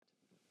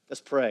Let's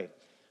pray.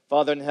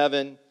 Father in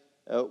heaven,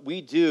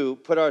 we do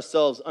put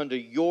ourselves under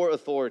your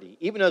authority,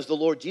 even as the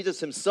Lord Jesus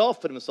himself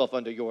put himself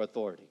under your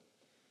authority.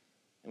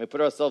 And we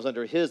put ourselves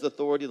under his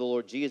authority, the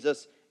Lord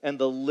Jesus, and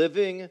the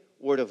living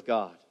Word of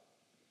God.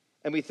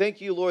 And we thank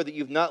you, Lord, that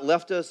you've not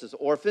left us as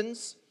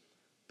orphans,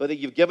 but that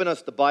you've given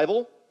us the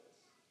Bible,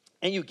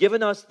 and you've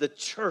given us the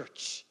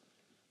church,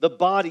 the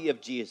body of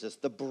Jesus,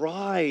 the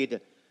bride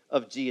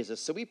of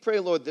Jesus. So we pray,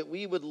 Lord, that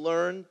we would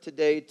learn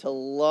today to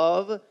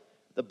love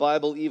the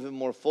Bible even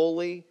more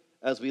fully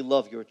as we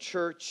love your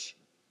church,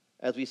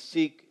 as we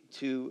seek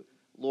to,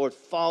 Lord,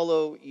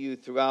 follow you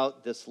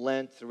throughout this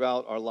Lent,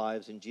 throughout our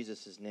lives. In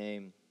Jesus'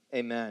 name,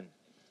 amen.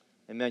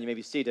 Amen. You may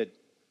be seated.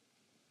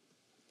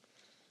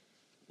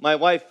 My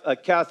wife,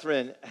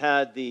 Catherine,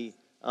 had the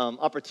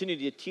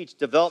opportunity to teach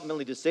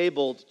developmentally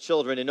disabled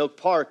children in Oak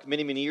Park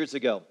many, many years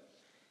ago.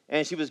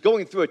 And she was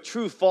going through a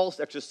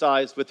true-false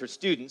exercise with her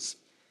students.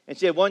 And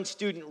she had one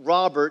student,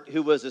 Robert,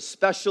 who was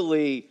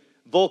especially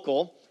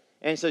vocal.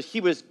 And so he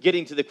was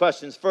getting to the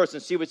questions first.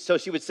 And she would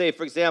say,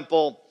 for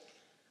example,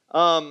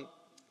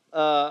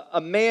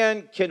 a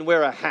man can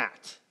wear a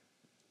hat.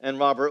 And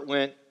Robert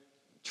went,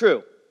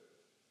 true.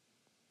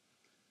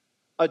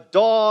 A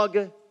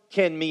dog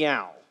can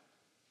meow.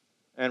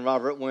 And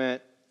Robert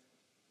went,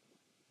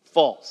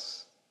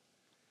 false.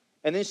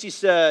 And then she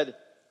said,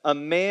 a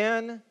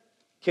man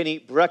can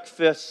eat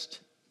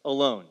breakfast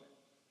alone.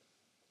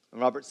 And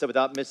Robert said,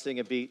 without missing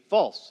a beat,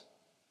 false.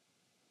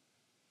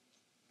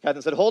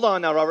 Catherine said, hold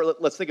on now,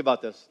 Robert, let's think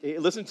about this.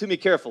 Listen to me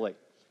carefully.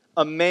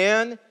 A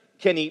man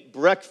can eat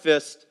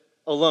breakfast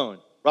alone.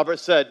 Robert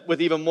said,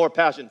 with even more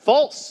passion,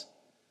 false.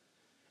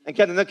 And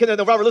Catherine,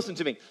 no, Robert, listen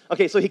to me.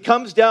 Okay, so he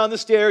comes down the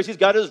stairs, he's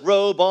got his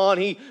robe on,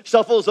 he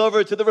shuffles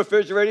over to the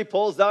refrigerator, he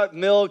pulls out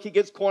milk, he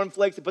gets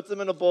cornflakes, he puts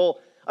them in a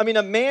bowl. I mean,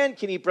 a man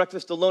can eat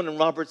breakfast alone, and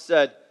Robert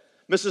said,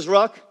 Mrs.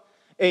 Ruch,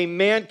 a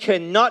man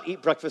cannot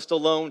eat breakfast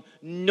alone.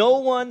 No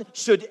one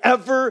should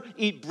ever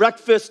eat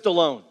breakfast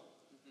alone.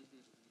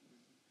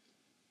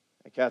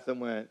 And Catherine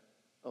went,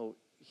 oh,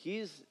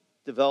 he's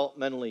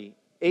developmentally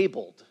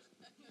abled.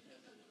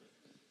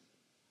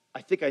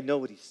 I think I know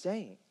what he's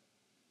saying.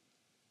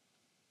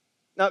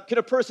 Now, can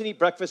a person eat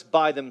breakfast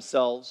by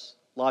themselves?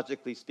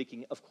 Logically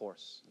speaking, of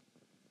course.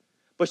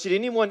 But should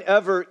anyone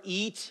ever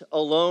eat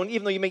alone?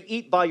 Even though you may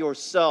eat by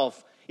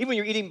yourself, even when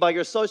you're eating by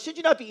yourself, should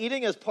you not be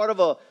eating as part of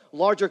a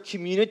larger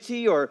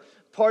community or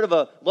part of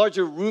a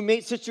larger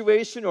roommate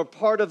situation or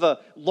part of a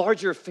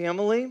larger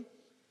family?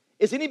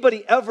 Is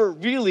anybody ever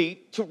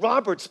really, to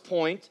Robert's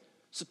point,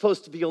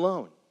 supposed to be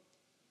alone?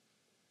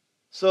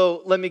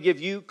 So let me give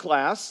you,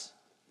 class,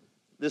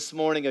 this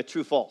morning a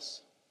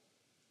true-false.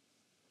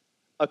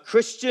 A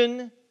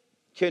Christian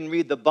can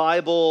read the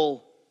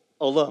Bible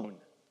alone.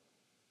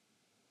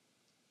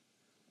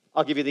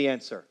 I'll give you the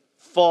answer.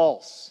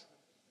 False.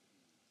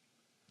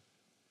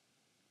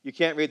 You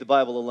can't read the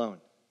Bible alone.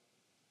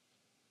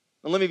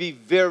 And let me be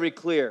very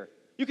clear.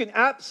 You can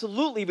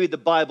absolutely read the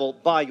Bible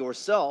by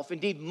yourself.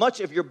 Indeed, much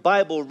of your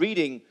Bible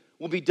reading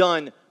will be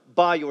done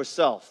by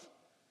yourself.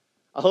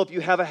 I hope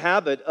you have a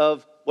habit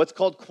of what's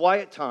called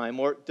quiet time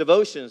or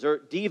devotions or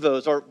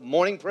devos or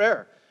morning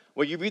prayer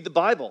where you read the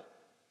Bible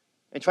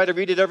and try to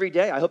read it every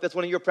day. I hope that's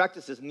one of your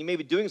practices, and you may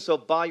be doing so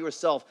by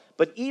yourself.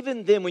 But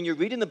even then, when you're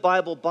reading the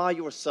Bible by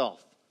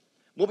yourself,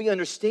 what we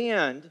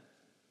understand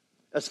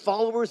as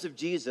followers of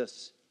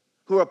Jesus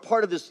who are a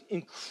part of this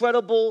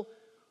incredible,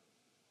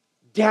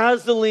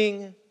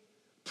 dazzling,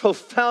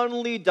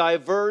 profoundly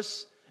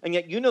diverse, and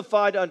yet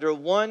unified under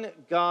one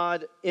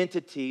God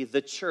entity,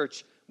 the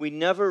church, we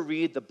never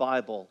read the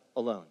Bible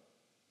alone.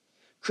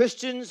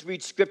 Christians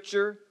read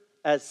Scripture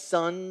as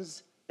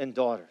sons and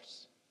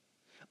daughters.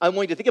 I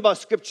want you to think about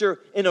Scripture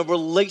in a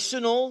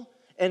relational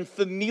and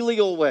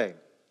familial way.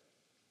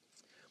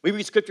 We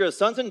read Scripture as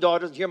sons and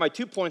daughters, and here are my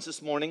 2 points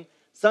this morning.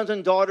 Sons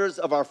and daughters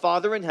of our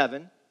Father in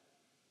heaven,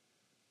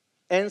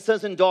 and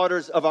sons and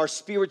daughters of our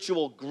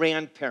spiritual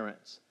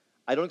grandparents.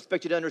 I don't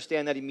expect you to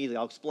understand that immediately.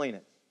 I'll explain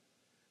it.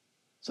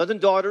 Sons and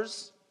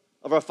daughters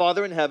of our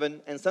Father in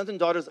heaven, and sons and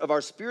daughters of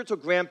our spiritual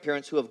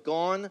grandparents who have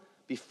gone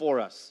before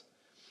us.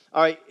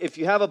 All right, if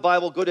you have a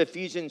Bible, go to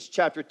Ephesians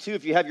chapter 2.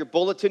 If you have your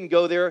bulletin,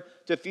 go there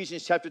to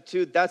Ephesians chapter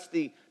 2. That's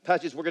the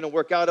passage we're going to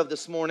work out of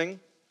this morning.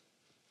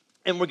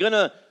 And we're going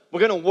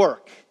to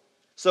work.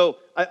 So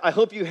I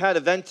hope you had a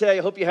vente.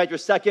 I hope you had your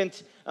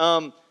second.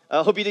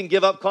 I hope you didn't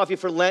give up coffee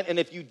for Lent. And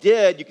if you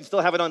did, you can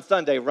still have it on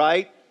Sunday,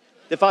 right?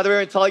 Did Father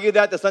Aaron tell you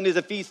that Sunday is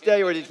a feast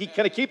day, or did he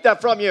kind of keep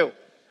that from you?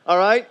 All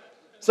right?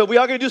 So we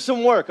are going to do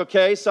some work,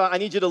 okay? So I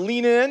need you to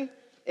lean in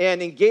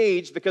and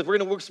engage, because we're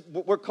going to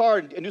work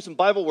hard and do some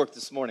Bible work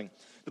this morning.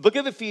 The book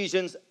of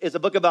Ephesians is a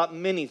book about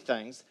many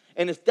things,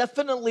 and it's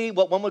definitely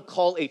what one would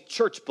call a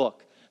church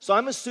book. So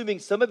I'm assuming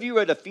some of you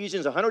read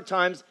Ephesians 100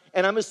 times,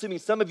 and I'm assuming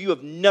some of you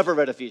have never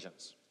read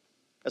Ephesians.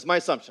 That's my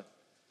assumption.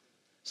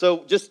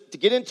 So just to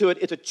get into it,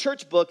 it's a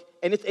church book,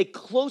 and it's a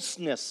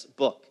closeness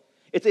book.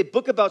 It's a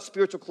book about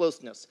spiritual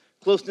closeness,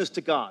 closeness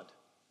to God,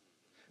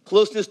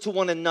 closeness to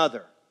one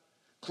another,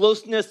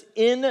 closeness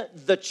in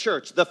the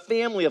church, the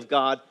family of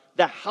God,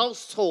 the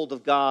household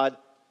of God,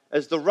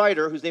 as the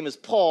writer, whose name is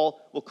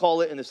Paul, will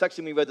call it in the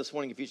section we read this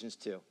morning, Ephesians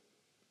 2.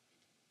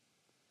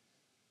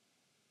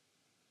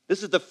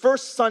 This is the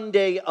first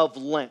Sunday of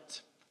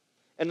Lent.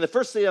 And in the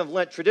first Sunday of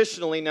Lent,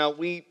 traditionally, now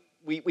we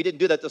didn't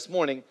do that this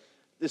morning,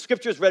 the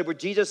scriptures read where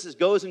Jesus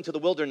goes into the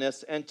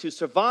wilderness, and to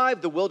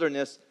survive the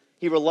wilderness,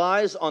 he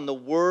relies on the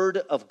Word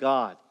of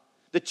God.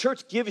 The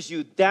church gives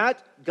you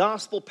that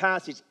gospel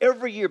passage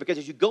every year because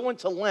as you go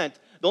into Lent,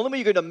 the only way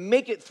you're going to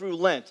make it through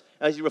Lent,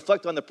 as you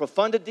reflect on the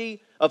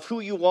profundity of who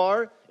you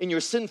are in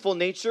your sinful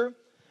nature,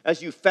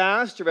 as you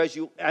fast or as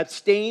you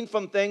abstain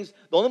from things,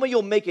 the only way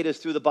you'll make it is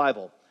through the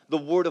Bible, the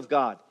Word of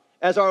God.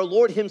 As our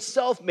Lord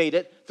himself made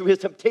it through his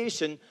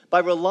temptation by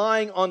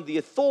relying on the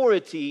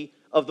authority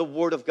of the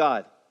Word of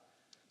God.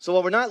 So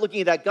while we're not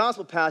looking at that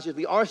gospel passage,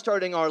 we are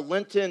starting our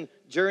Lenten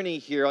journey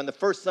here on the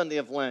first Sunday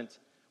of Lent,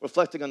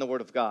 reflecting on the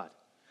Word of God.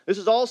 This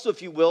is also,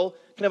 if you will,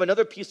 kind of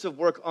another piece of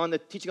work on the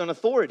teaching on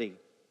authority.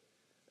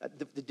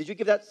 Did you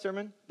give that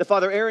sermon? The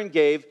Father Aaron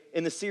gave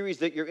in the series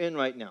that you're in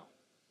right now.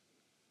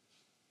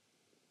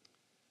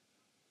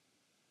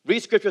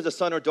 Read Scripture as a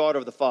son or daughter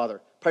of the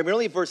Father.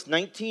 Primarily verse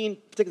 19,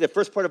 particularly the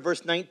first part of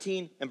verse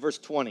 19 and verse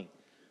 20.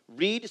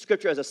 Read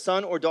Scripture as a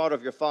son or daughter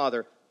of your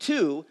Father.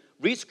 2,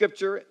 read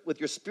Scripture with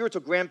your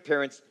spiritual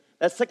grandparents.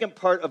 That second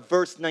part of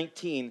verse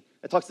 19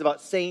 that talks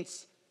about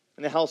saints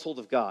and the household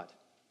of God.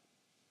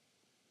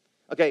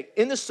 Okay,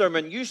 in this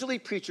sermon, usually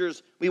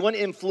preachers, we want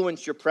to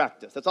influence your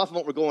practice. That's often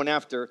what we're going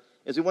after,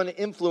 is we want to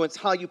influence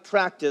how you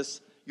practice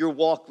your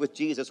walk with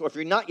Jesus. Or if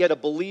you're not yet a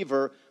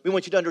believer, we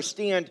want you to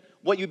understand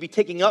what you'd be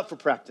taking up for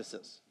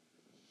practices.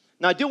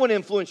 Now, I do want to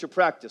influence your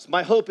practice.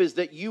 My hope is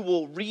that you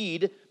will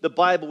read the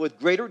Bible with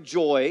greater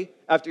joy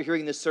after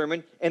hearing this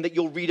sermon and that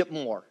you'll read it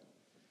more.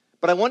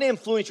 But I want to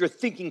influence your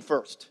thinking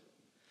first.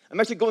 I'm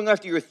actually going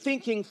after your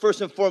thinking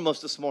first and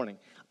foremost this morning.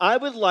 I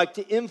would like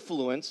to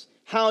influence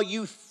how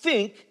you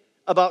think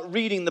about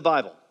reading the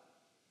Bible.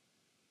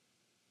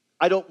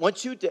 I don't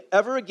want you to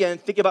ever again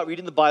think about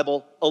reading the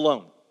Bible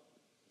alone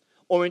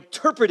or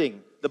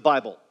interpreting the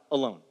Bible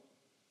alone.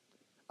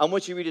 I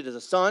want you to read it as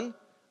a son.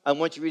 I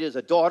want you to read it as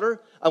a daughter.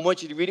 I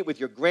want you to read it with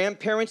your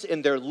grandparents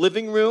in their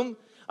living room.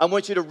 I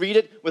want you to read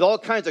it with all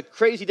kinds of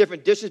crazy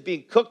different dishes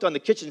being cooked on the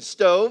kitchen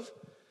stove.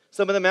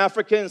 Some of them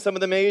African, some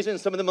of them Asian,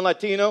 some of them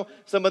Latino,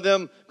 some of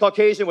them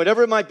Caucasian,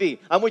 whatever it might be.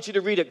 I want you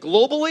to read it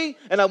globally,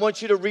 and I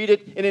want you to read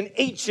it in an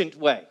ancient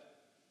way.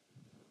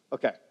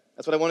 Okay,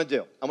 that's what I want to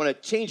do. I want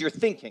to change your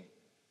thinking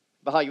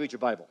about how you read your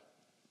Bible.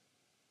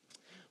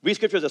 Read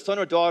Scripture as a son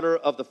or daughter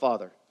of the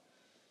Father.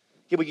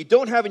 Okay, what you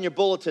don't have in your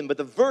bulletin, but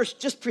the verse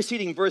just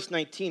preceding verse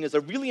 19 is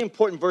a really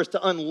important verse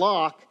to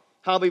unlock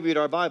how we read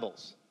our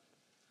Bibles.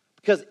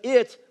 Because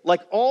it,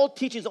 like all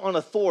teachings on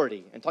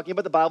authority, and talking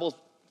about the Bible,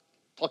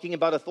 talking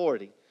about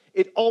authority,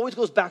 it always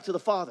goes back to the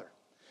Father.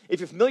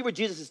 If you're familiar with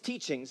Jesus'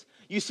 teachings,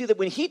 you see that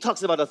when he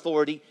talks about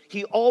authority,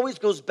 he always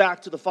goes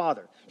back to the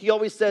Father. He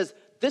always says,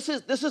 This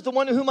is the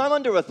one to whom I'm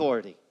under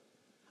authority.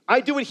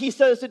 I do what he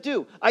says to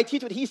do. I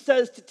teach what he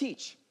says to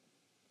teach.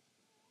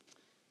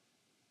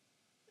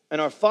 And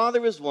our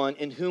Father is one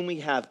in whom we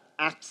have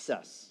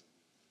access.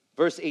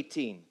 Verse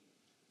 18.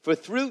 For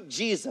through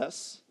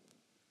Jesus,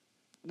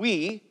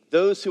 we,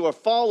 those who are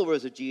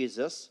followers of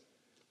Jesus,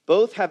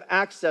 both have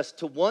access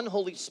to one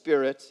Holy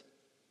Spirit,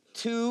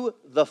 to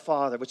the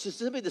Father. Which is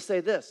simply to say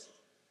this,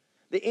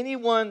 that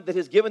anyone that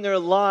has given their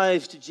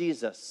lives to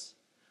Jesus,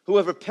 who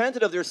have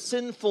repented of their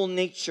sinful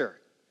nature,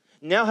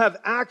 now have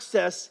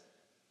access,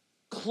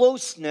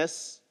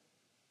 closeness,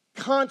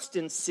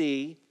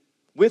 constancy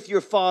with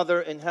your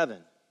Father in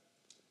heaven,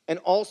 and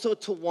also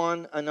to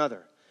one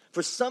another.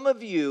 For some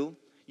of you,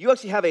 you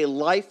actually have a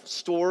life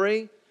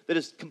story that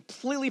has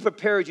completely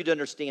prepared you to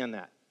understand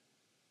that.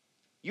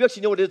 You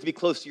actually know what it is to be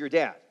close to your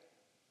dad.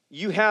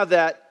 You have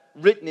that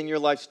written in your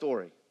life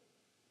story.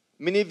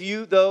 Many of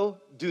you, though,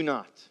 do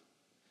not.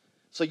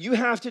 So you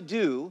have to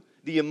do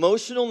the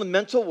emotional and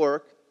mental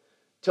work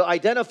to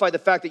identify the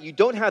fact that you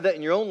don't have that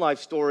in your own life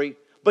story,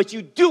 but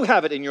you do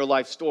have it in your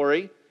life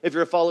story if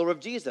you're a follower of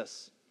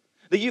Jesus.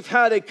 That you've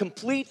had a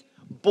complete,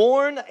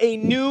 born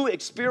anew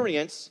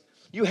experience.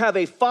 You have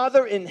a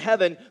Father in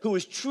heaven who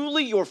is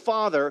truly your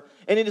Father,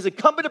 and it is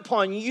incumbent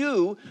upon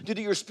you to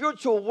do your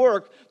spiritual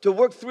work, to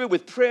work through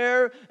with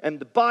prayer and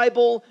the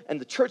Bible and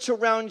the church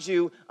around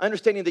you,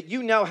 understanding that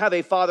you now have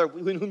a Father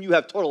in whom you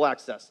have total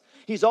access.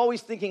 He's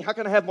always thinking, how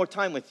can I have more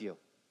time with you?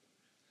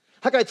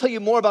 How can I tell you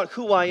more about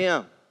who I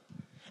am?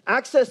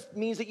 Access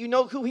means that you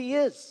know who he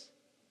is.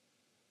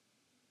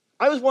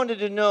 I always wanted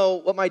to know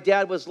what my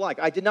dad was like.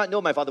 I did not know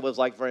what my father was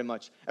like very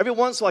much. Every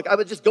once in a while, I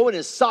would just go in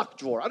his sock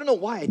drawer. I don't know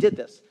why I did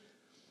this.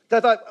 I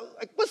thought,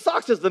 what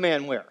socks does the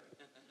man wear?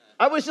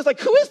 I was just like,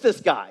 who is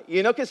this guy?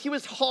 You know, because he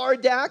was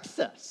hard to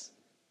access.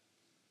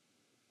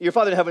 Your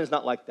Father in heaven is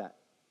not like that.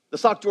 The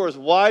sock drawer is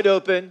wide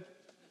open.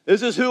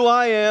 This is who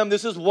I am.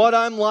 This is what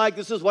I'm like.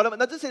 This is what I'm...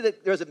 Not to say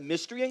that there's a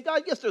mystery in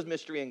God. Yes, there's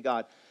mystery in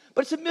God.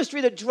 But it's a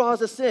mystery that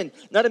draws us in,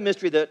 not a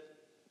mystery that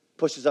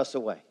pushes us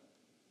away.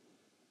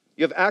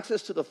 You have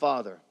access to the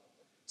Father.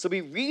 So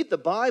we read the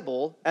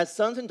Bible as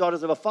sons and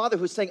daughters of a Father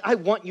who's saying, I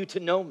want you to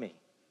know me.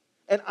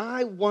 And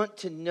I want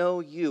to know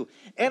you.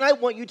 And I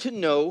want you to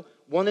know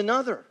one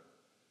another.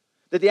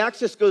 That the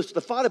access goes to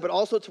the Father, but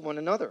also to one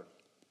another.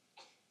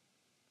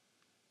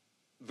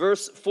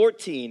 Verse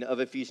 14 of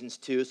Ephesians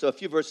 2, so a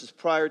few verses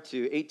prior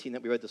to 18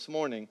 that we read this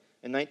morning,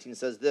 and 19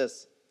 says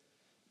this: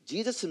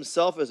 Jesus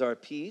himself is our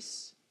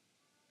peace,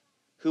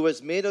 who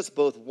has made us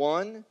both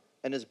one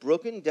and has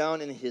broken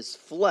down in his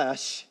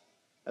flesh,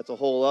 that's a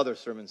whole other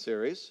sermon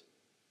series,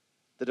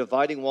 the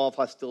dividing wall of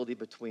hostility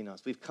between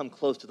us. We've come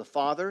close to the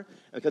Father,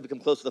 and because we come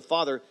close to the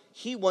Father,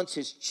 he wants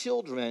his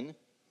children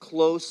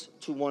close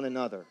to one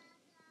another.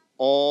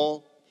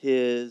 All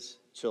his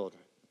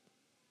children.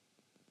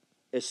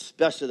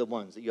 Especially the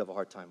ones that you have a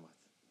hard time with.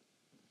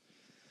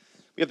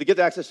 We have the gift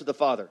of access to the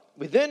Father.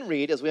 We then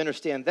read, as we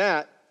understand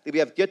that we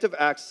have gift of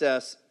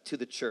access to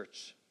the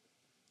church.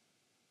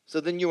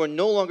 So then you are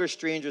no longer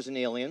strangers and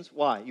aliens.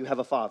 Why? You have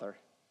a Father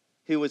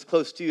who is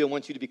close to you and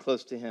wants you to be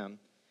close to him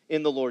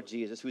in the Lord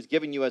Jesus, who is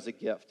given you as a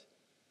gift.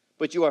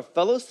 But you are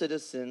fellow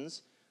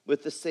citizens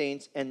with the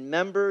saints and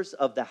members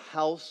of the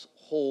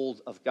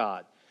household of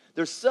God.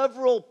 There's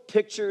several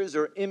pictures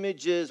or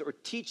images or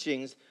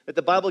teachings that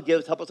the Bible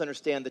gives to help us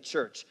understand the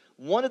church.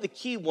 One of the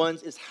key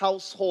ones is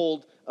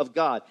household of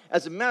God.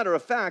 As a matter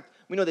of fact,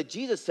 we know that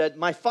Jesus said,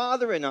 my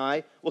Father and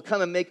I will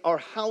come and make our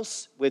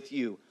house with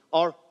you,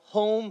 our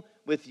home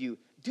with you.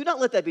 Do not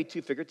let that be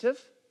too figurative.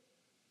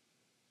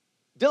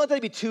 Don't let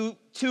that be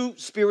too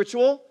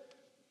spiritual.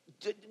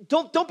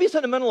 Don't be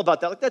sentimental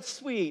about that. Like, that's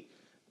sweet.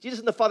 Jesus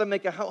and the Father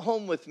make a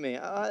home with me.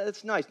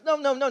 That's nice.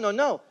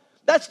 No.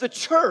 That's the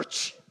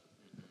church.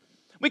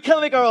 We come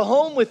and make our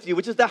home with you,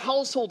 which is the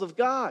household of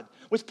God,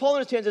 which Paul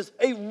understands is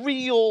a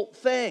real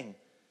thing.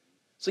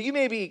 So you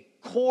may be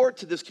core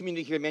to this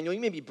community here, Immanuel.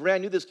 You may be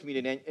brand new to this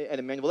community at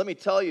Immanuel. Let me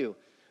tell you,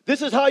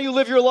 this is how you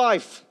live your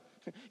life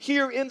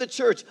here in the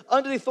church,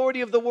 under the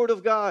authority of the Word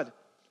of God,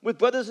 with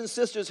brothers and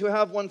sisters who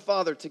have one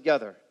Father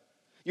together.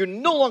 You're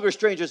no longer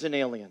strangers and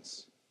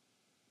aliens.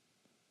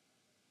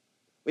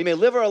 We may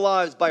live our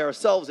lives by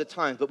ourselves at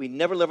times, but we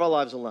never live our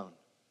lives alone.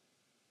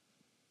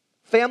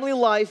 Family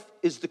life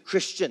is the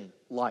Christian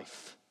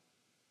life.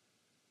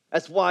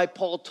 That's why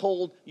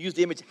Paul used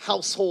the image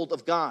household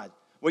of God,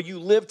 where you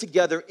live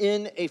together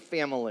in a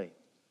family.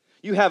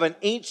 You have an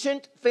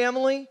ancient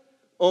family.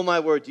 Oh my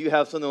word, you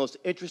have some of the most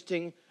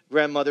interesting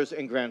grandmothers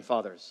and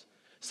grandfathers.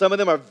 Some of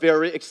them are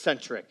very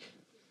eccentric,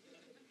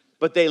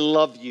 but they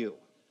love you.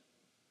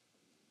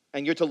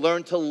 And you're to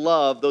learn to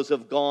love those who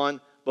have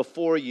gone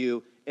before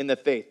you in the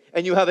faith.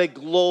 And you have a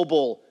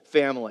global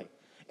family.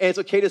 And it's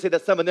okay to say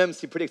that some of them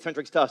seem pretty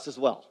eccentric to us as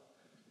well.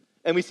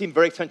 And we seem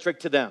very eccentric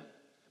to them.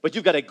 But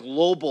you've got a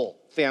global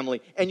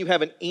family, and you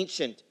have an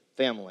ancient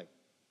family.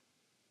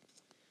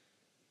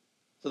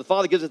 So the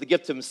Father gives us the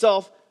gift of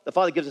himself. The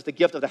Father gives us the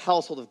gift of the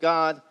household of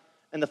God.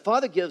 And the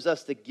Father gives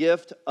us the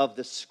gift of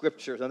the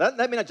Scriptures. Now,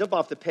 that may not jump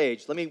off the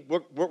page. Let me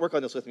work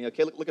on this with me,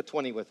 okay? Look at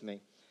 20 with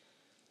me.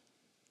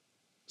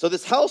 So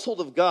this household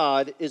of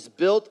God is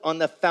built on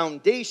the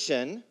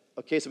foundation.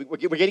 Okay, so we're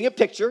getting a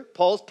picture.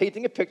 Paul's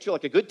painting a picture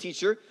like a good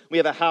teacher. We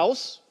have a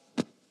house,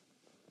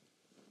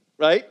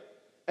 right?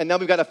 And now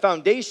we've got a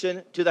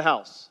foundation to the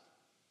house.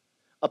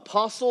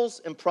 Apostles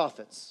and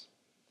prophets.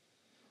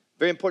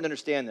 Very important to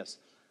understand this.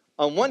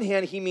 On one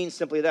hand, he means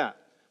simply that.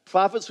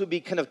 Prophets would be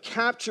kind of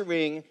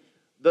capturing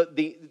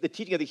the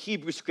teaching of the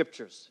Hebrew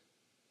Scriptures,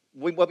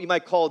 what we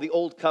might call the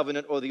Old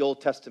Covenant or the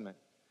Old Testament.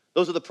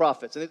 Those are the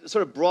prophets, and it's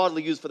sort of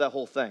broadly used for that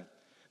whole thing.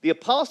 The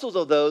apostles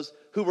are those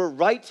who were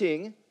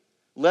writing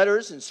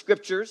letters and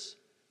scriptures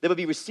that would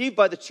be received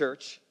by the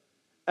church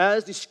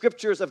as the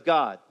scriptures of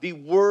God, the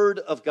Word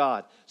of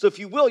God. So if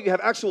you will, you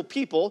have actual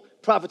people,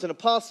 prophets and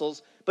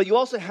apostles, but you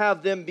also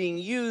have them being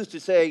used to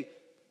say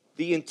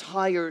the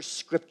entire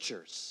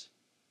scriptures.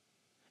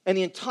 And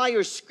the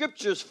entire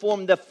scriptures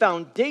form the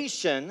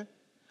foundation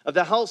of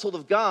the household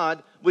of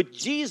God with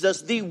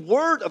Jesus, the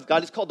Word of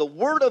God. It's called the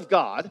Word of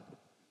God.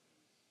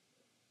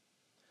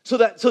 So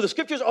the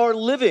scriptures are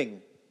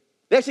living.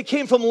 They actually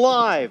came from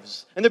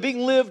lives, and they're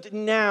being lived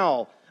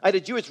now. I had a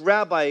Jewish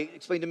rabbi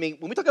explain to me,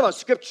 when we talk about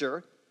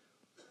Scripture,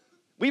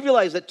 we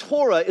realize that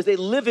Torah is a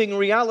living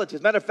reality.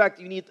 As a matter of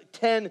fact, you need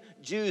 10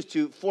 Jews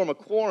to form a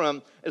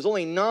quorum. There's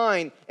only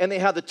 9, and they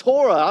have the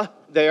Torah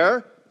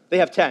there. They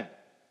have 10.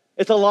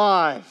 It's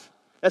alive.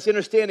 That's the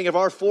understanding of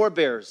our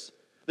forebears,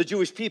 the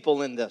Jewish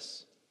people, in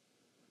this.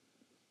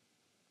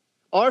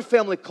 Our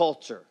family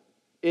culture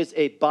is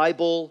a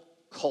Bible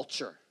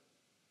culture.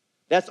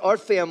 That's our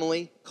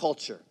family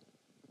culture.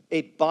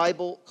 A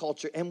Bible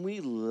culture, and we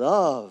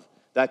love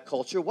that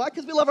culture. Why?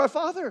 Because we love our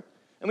Father,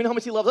 and we know how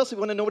much he loves us. We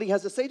want to know what he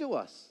has to say to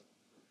us.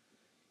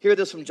 Hear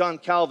this from John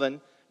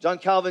Calvin. John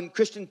Calvin,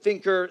 Christian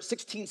thinker,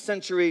 16th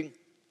century,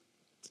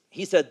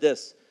 he said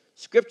this: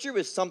 Scripture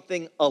is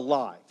something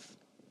alive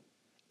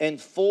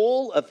and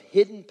full of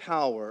hidden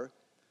power,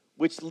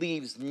 which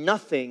leaves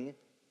nothing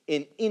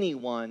in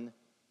anyone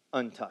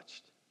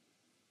untouched.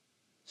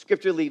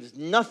 Scripture leaves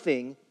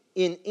nothing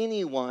in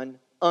anyone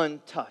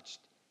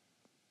untouched.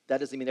 That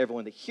doesn't mean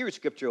everyone that hears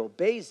Scripture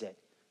obeys it,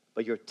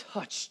 but you're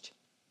touched.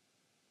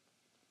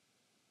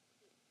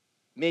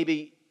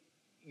 Maybe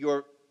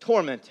you're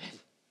tormented.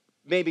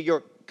 Maybe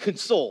you're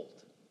consoled.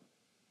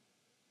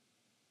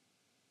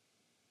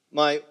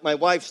 My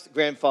wife's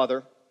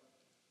grandfather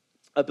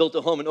built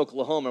a home in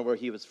Oklahoma where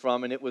he was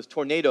from, and it was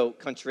tornado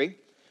country.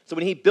 So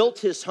when he built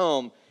his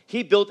home,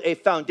 he built a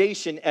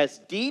foundation as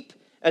deep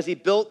as he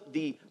built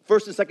the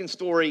first and second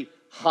story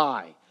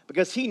high,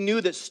 because he knew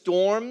that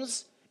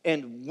storms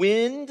and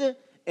wind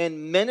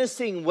and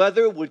menacing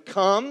weather would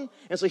come.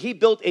 And so he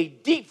built a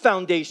deep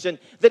foundation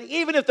that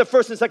even if the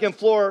first and second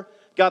floor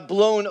got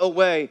blown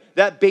away,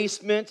 that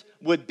basement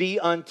would be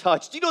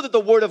untouched. Do you know that the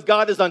Word of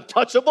God is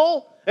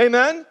untouchable?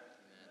 Amen?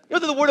 You know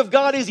that the Word of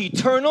God is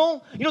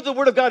eternal? You know that the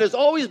Word of God has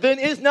always been,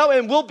 is now,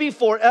 and will be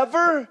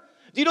forever?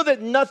 Do you know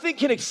that nothing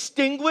can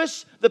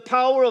extinguish the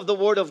power of the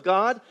Word of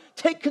God?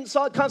 Take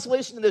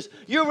consolation in this.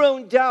 Your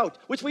own doubt,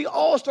 which we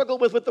all struggle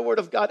with the Word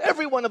of God,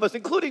 every one of us,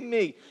 including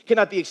me,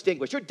 cannot be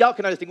extinguished. Your doubt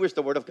cannot extinguish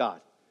the Word of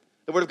God.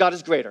 The Word of God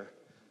is greater.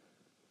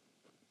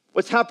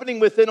 What's happening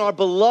within our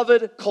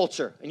beloved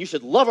culture, and you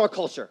should love our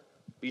culture,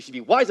 but you should be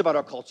wise about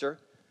our culture.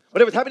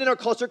 Whatever's happening in our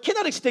culture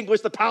cannot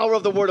extinguish the power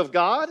of the Word of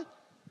God.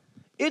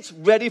 It's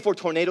ready for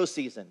tornado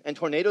season, and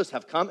tornadoes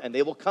have come, and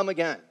they will come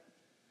again.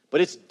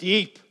 But it's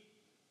deep.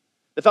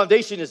 The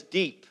foundation is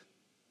deep.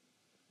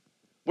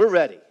 We're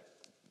ready.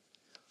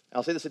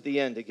 I'll say this at the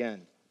end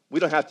again.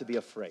 We don't have to be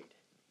afraid.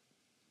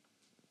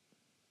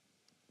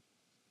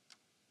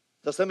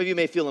 So some of you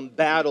may feel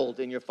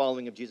embattled in your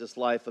following of Jesus'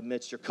 life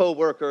amidst your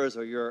coworkers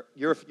or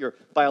your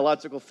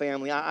biological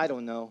family. I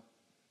don't know.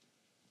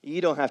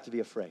 You don't have to be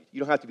afraid. You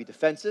don't have to be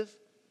defensive.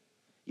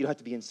 You don't have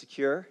to be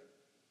insecure.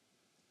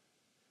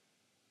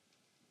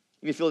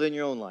 You may feel it in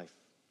your own life.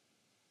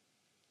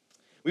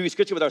 We read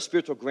scripture with our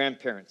spiritual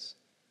grandparents.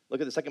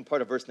 Look at the second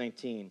part of verse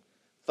 19.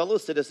 Fellow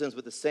citizens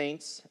with the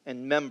saints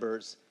and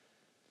members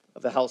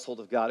of the household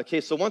of God.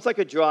 Okay, so once I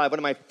could drive, one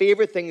of my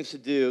favorite things to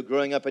do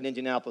growing up in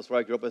Indianapolis, where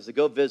I grew up, was to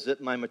go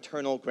visit my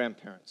maternal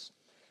grandparents.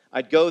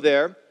 I'd go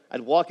there,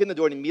 I'd walk in the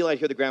door, and immediately I'd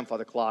hear the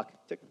grandfather clock,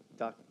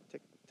 tick-tock,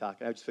 tick-tock,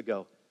 and I would just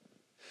go.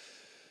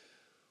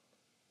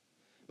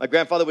 My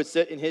grandfather would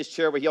sit in his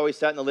chair where he always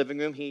sat in the living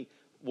room. He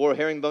wore a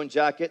herringbone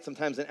jacket,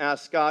 sometimes an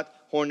ascot,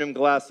 horn-rimmed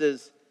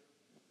glasses,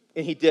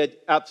 and he did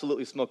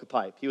absolutely smoke a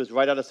pipe. He was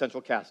right out of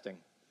Central Casting.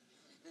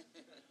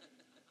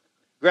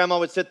 Grandma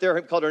would sit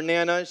there, called her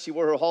Nana. She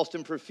wore her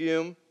Halston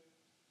perfume,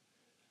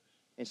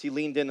 and she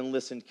leaned in and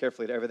listened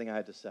carefully to everything I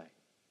had to say.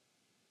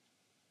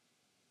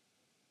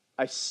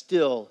 I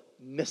still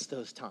miss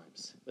those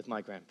times with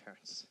my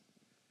grandparents.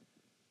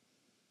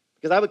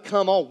 Because I would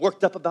come all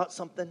worked up about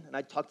something, and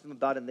I'd talk to them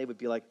about it, and they would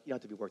be like, you don't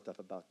have to be worked up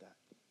about that.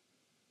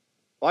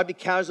 Or I'd be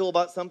casual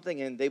about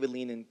something, and they would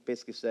lean in and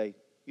basically say,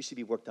 you should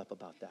be worked up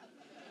about that.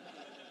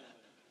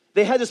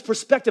 They had this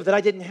perspective that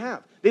I didn't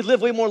have. They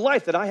lived way more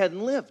life that I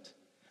hadn't lived.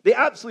 They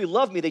absolutely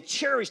loved me. They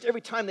cherished every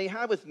time they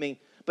had with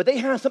me, but they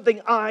had something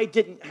I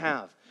didn't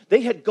have.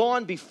 They had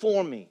gone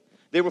before me.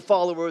 They were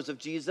followers of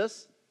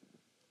Jesus,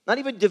 not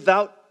even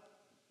devout,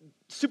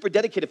 super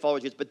dedicated followers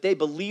of Jesus, but they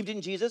believed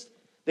in Jesus,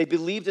 they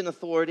believed in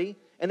authority,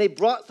 and they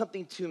brought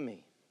something to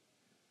me.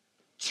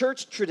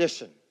 Church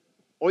tradition,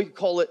 or you could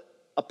call it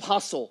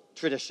apostle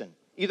tradition.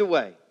 Either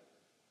way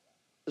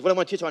is what I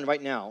want to teach on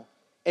right now.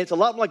 And it's a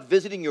lot more like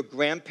visiting your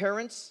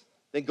grandparents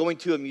than going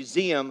to a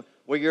museum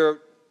where you're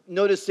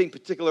noticing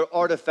particular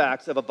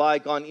artifacts of a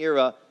bygone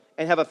era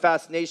and have a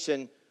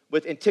fascination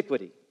with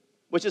antiquity,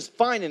 which is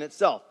fine in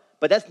itself,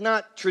 but that's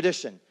not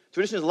tradition.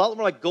 Tradition is a lot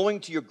more like going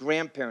to your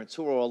grandparents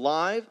who are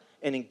alive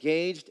and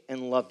engaged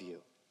and love you.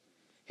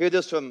 Hear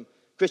this from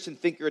Christian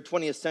thinker of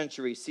 20th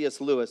century, C.S.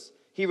 Lewis.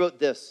 He wrote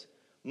this: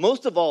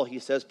 most of all, he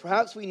says,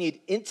 perhaps we need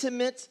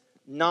intimate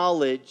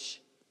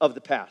knowledge of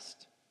the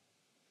past.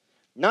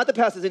 Not that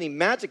the past has any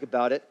magic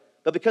about it,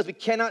 but because we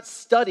cannot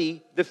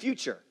study the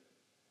future.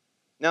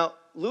 Now,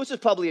 Lewis is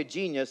probably a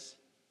genius,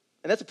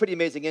 and that's a pretty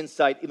amazing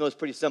insight, even though it's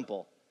pretty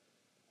simple.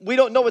 We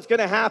don't know what's going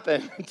to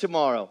happen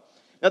tomorrow.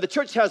 Now, the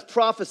church has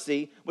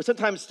prophecy, which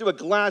sometimes through a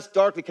glass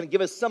darkly can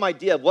give us some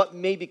idea of what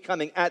may be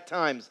coming at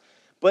times.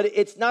 But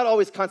it's not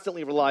always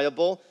constantly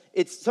reliable.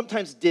 It's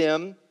sometimes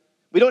dim.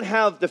 We don't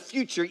have the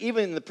future,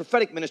 even in the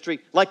prophetic ministry,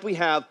 like we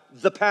have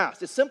the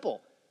past. It's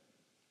simple.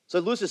 So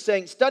Lewis is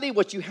saying, study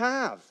what you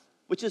have,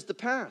 which is the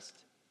past.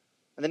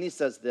 And then he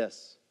says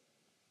this: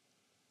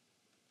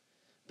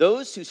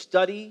 those who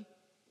study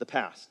the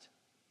past,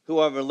 who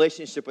are in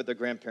relationship with their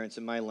grandparents,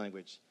 in my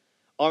language,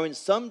 are in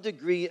some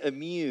degree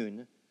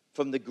immune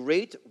from the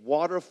great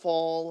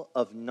waterfall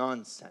of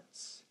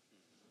nonsense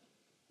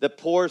that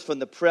pours from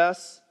the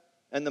press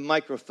and the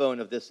microphone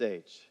of this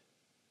age.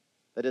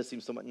 That does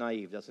seem somewhat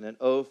naive, doesn't it?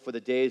 Oh, for the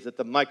days that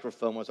the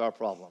microphone was our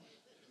problem.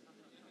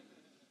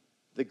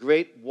 The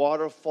great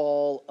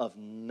waterfall of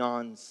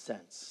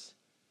nonsense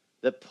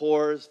that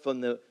pours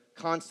from the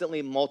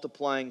constantly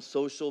multiplying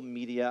social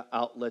media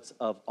outlets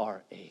of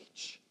our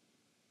age.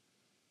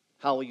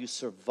 How will you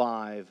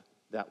survive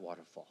that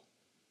waterfall?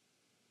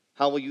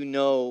 How will you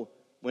know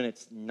when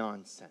it's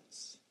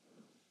nonsense?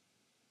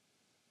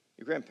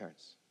 Your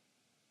grandparents.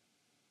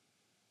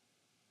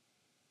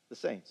 The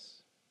saints.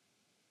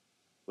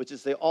 Which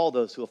is to say, all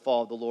those who have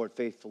followed the Lord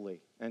faithfully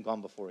and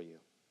gone before you.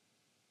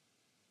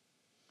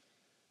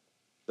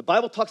 The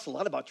Bible talks a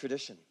lot about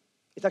tradition.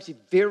 It's actually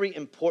very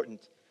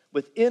important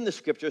within the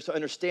Scriptures, so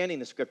understanding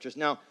the Scriptures.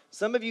 Now,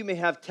 some of you may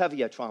have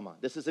tevye trauma.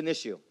 This is an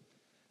issue.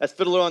 That's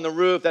Fiddler on the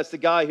Roof. That's the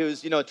guy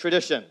who's,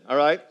 tradition, all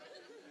right?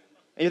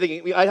 And you're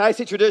thinking, I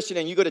say tradition,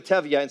 and you go to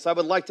tevye, and so I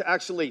would like to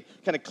actually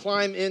kind of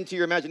climb into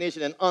your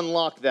imagination and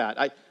unlock that.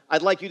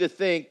 I'd like you to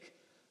think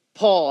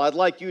Paul. I'd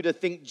like you to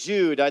think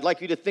Jude. I'd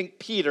like you to think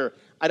Peter.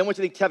 I don't want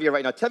you to think tevye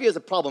right now. Tevye is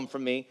a problem for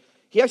me.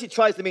 He actually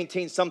tries to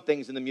maintain some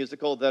things in the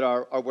musical that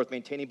are worth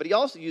maintaining, but he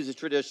also uses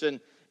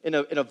tradition in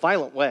a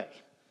violent way,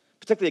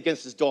 particularly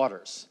against his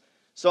daughters.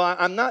 So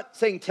I'm not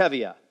saying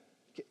tevye.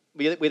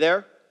 We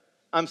there?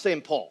 I'm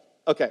saying Paul.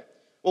 Okay.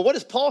 Well, what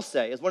does Paul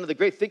say as one of the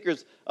great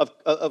thinkers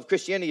of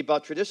Christianity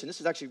about tradition? This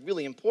is actually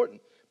really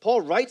important.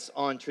 Paul writes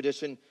on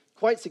tradition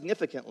quite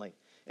significantly.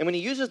 And when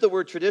he uses the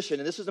word tradition,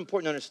 and this is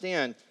important to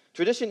understand,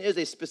 tradition is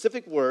a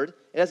specific word.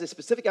 It has a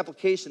specific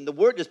application. The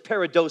word is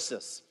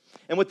paradosis.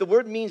 And what the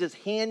word means is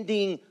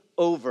handing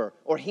over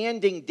or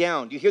handing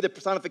down. Do you hear the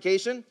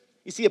personification?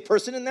 You see a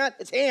person in that?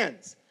 It's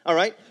hands, all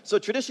right? So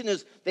tradition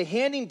is the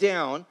handing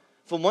down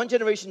from one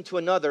generation to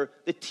another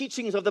the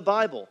teachings of the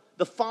Bible,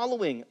 the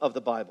following of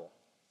the Bible.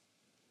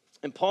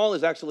 And Paul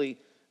is actually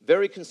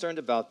very concerned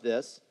about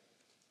this.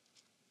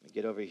 Let me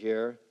get over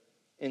here.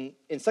 In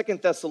 2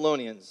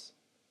 Thessalonians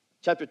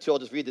chapter 2, I'll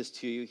just read this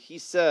to you. He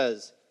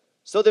says,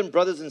 "So then,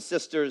 brothers and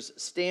sisters,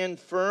 stand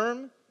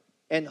firm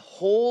and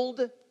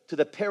hold to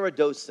the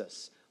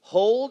paradosis."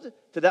 Hold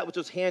to that which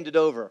was handed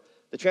over.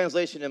 The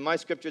translation in my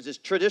scriptures is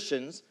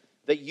traditions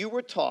that you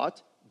were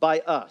taught by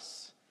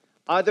us,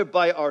 either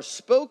by our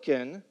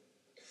spoken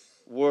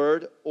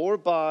word or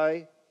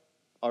by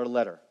our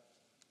letter.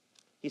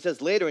 He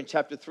says later in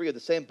chapter 3 of the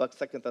same book,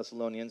 2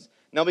 Thessalonians,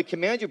 "Now we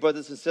command you,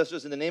 brothers and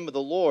sisters, in the name of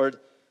the Lord,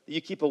 that you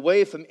keep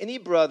away from any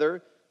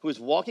brother who is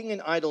walking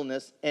in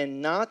idleness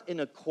and not in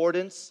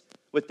accordance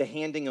with the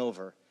handing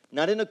over,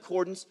 not in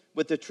accordance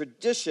with the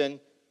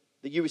tradition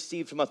that you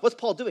received from us." What's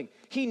Paul doing?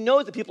 He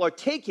knows that people are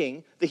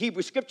taking the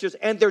Hebrew Scriptures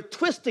and they're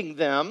twisting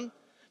them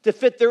to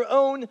fit their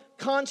own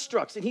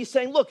constructs. And he's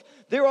saying, look,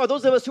 there are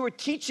those of us who are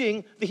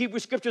teaching the Hebrew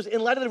Scriptures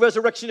in light of the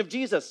resurrection of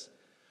Jesus.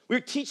 We're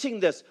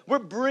teaching this. We're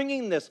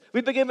bringing this.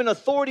 We've been given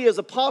authority as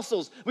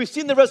apostles. We've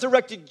seen the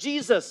resurrected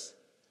Jesus.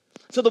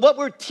 So what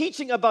we're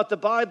teaching about the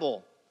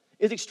Bible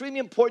is extremely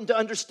important to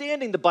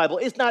understanding the Bible.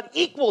 It's not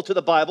equal to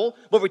the Bible,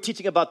 what we're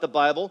teaching about the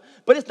Bible,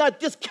 but it's not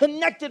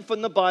disconnected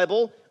from the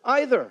Bible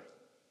either.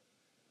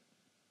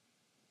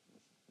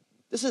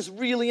 This is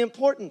really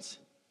important.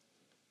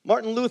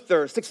 Martin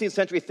Luther, 16th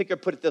century thinker,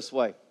 put it this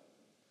way.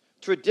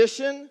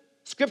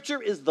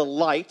 Scripture is the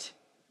light.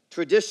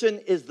 Tradition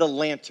is the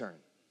lantern.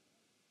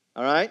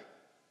 All right?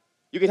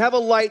 You can have a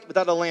light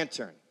without a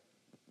lantern.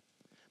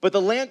 But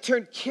the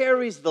lantern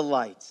carries the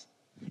light.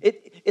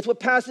 It's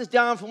what passes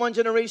down from one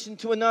generation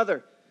to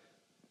another.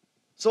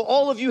 So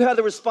all of you have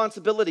the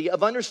responsibility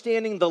of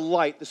understanding the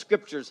light, the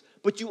Scriptures,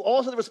 but you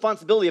also have the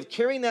responsibility of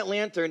carrying that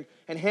lantern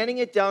and handing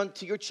it down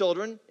to your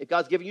children, if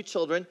God's given you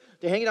children,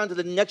 to hang it on to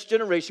the next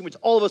generation, which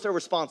all of us are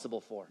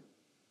responsible for.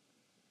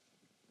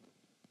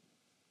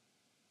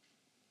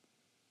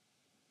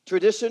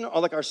 Tradition are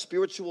like our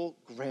spiritual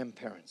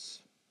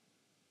grandparents.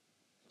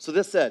 So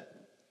this said,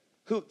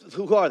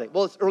 who are they?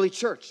 Well, it's early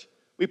church.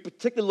 We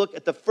particularly look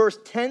at the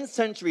first 10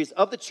 centuries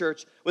of the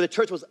church where the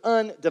church was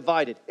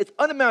undivided. It's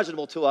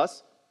unimaginable to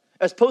us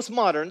as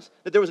postmoderns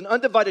that there was an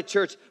undivided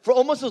church for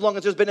almost as long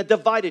as there's been a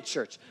divided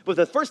church. But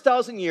the first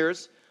 1,000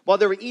 years, while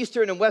there were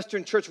Eastern and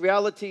Western church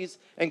realities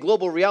and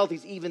global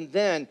realities, even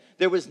then,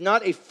 there was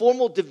not a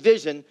formal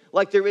division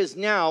like there is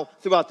now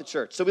throughout the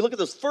church. So we look at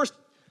those first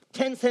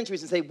 10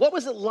 centuries and say, what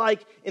was it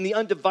like in the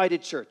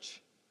undivided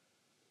church?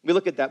 We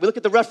look at that. We look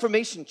at the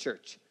Reformation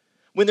church,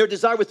 when their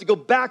desire was to go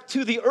back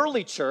to the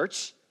early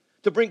church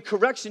to bring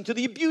correction to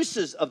the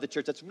abuses of the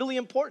church. That's really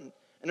important.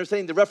 And they're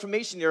saying the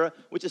Reformation era,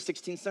 which is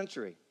 16th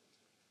century.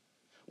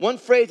 One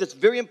phrase that's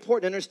very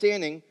important in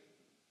understanding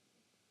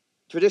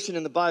tradition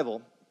in the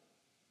Bible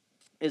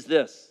is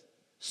this: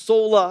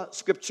 sola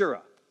scriptura.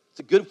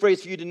 It's a good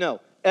phrase for you to know.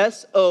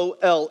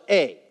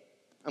 S-O-L-A.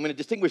 I'm going to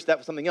distinguish that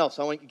with something else,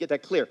 so I want you to get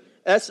that clear.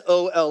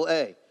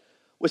 S-O-L-A,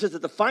 which is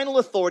that the final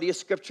authority is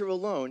Scripture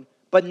alone,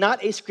 but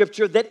not a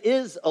Scripture that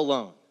is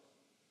alone.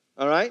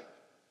 All right?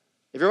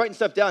 If you're writing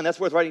stuff down, that's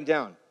worth writing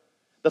down.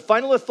 The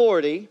final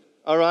authority,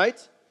 all right,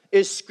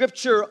 is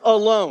Scripture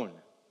alone,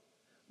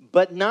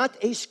 but not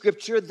a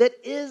Scripture that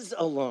is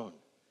alone.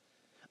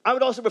 I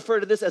would also refer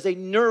to this as a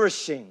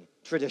nourishing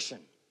tradition.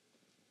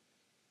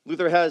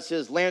 Luther has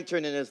his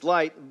lantern and his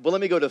light, but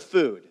let me go to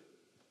food.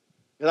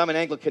 Because I'm an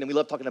Anglican and we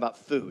love talking about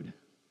food.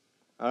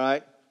 All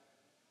right?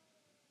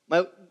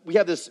 We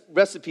have this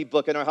recipe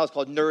book in our house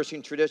called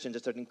Nourishing Traditions.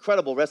 It's an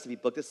incredible recipe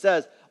book that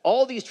says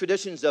all these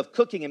traditions of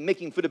cooking and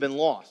making food have been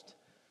lost.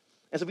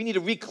 And so we need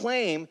to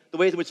reclaim the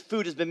ways in which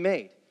food has been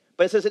made.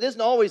 But it says it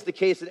isn't always the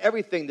case that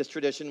everything this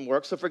tradition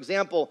works. So for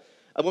example,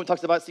 a woman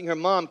talks about seeing her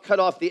mom cut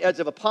off the edge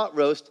of a pot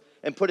roast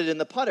and put it in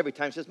the pot every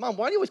time. She says, "Mom,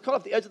 why do you always cut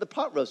off the edge of the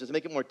pot roast? Does it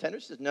make it more tender?"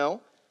 She says,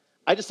 "No.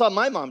 I just saw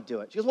my mom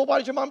do it. She goes, well, why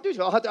did your mom do it?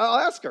 I'll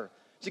ask her.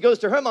 She goes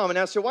to her mom and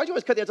asks her, why did you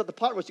always cut the ends off the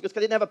pot roast? She goes,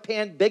 because I didn't have a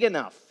pan big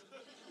enough.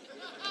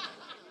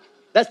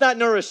 That's not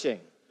nourishing.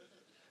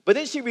 But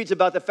then she reads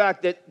about the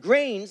fact that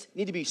grains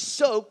need to be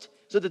soaked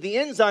so that the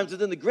enzymes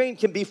within the grain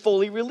can be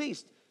fully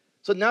released.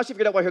 So now she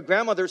figured out why her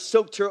grandmother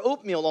soaked her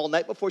oatmeal all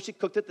night before she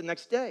cooked it the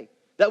next day.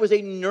 That was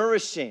a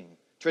nourishing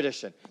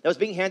tradition. That was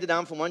being handed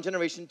down from one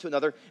generation to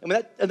another. And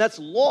when that's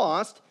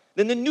lost,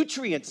 then the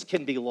nutrients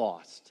can be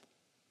lost,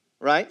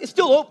 right? It's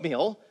still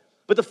oatmeal,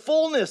 but the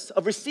fullness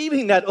of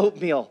receiving that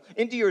oatmeal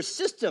into your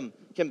system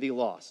can be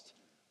lost.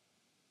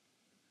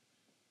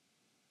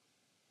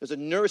 There's a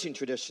nourishing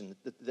tradition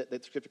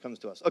that Scripture comes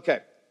to us. Okay.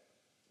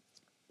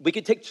 We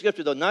can take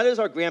Scripture, though, not as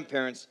our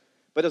grandparents,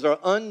 but as our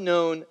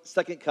unknown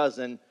second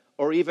cousin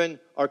or even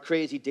our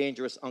crazy,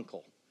 dangerous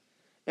uncle.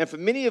 And for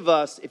many of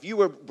us, if you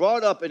were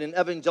brought up in an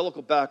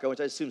evangelical background,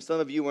 which I assume some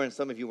of you were and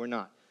some of you were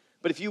not,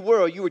 but if you were,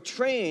 or you were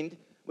trained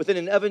within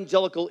an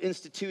evangelical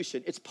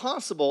institution, it's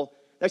possible,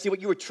 actually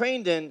what you were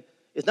trained in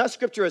is not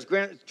Scripture as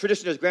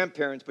tradition as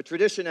grandparents, but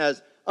tradition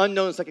as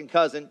unknown second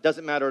cousin,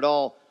 doesn't matter at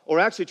all, or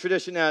actually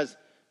tradition as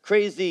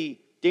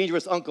crazy,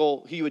 dangerous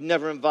uncle who you would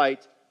never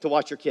invite to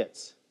watch your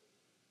kids,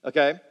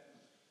 okay?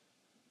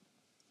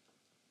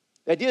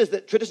 The idea is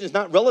that tradition is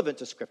not relevant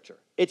to Scripture.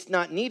 It's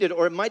not needed,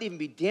 or it might even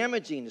be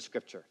damaging to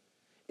Scripture.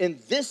 In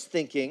this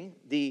thinking,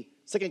 the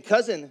second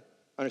cousin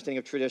understanding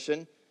of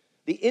tradition,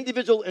 the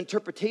individual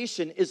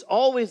interpretation is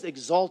always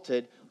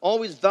exalted,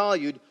 always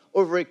valued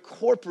over a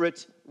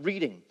corporate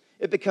reading.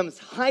 It becomes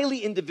highly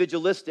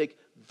individualistic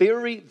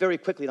very, very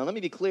quickly. Now, let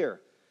me be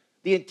clear.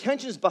 The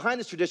intentions behind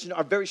this tradition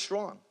are very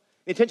strong.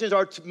 The intentions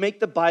are to make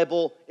the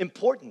Bible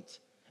important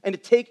and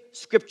to take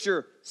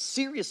Scripture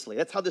seriously.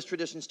 That's how this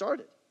tradition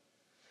started.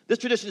 This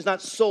tradition is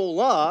not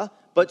sola,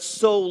 but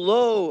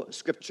solo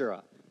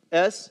scriptura.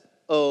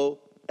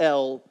 S-O-L-O.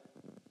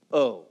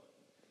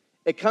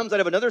 It comes out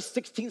of another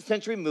 16th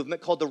century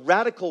movement called the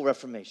Radical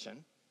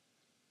Reformation,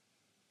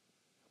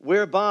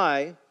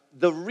 whereby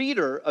the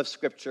reader of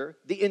Scripture,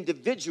 the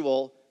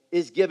individual,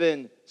 is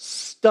given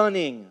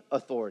stunning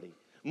authority.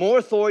 More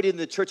authority than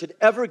the church had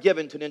ever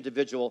given to an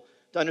individual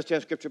to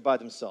understand Scripture by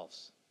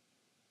themselves.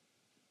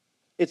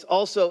 It's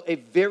also a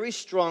very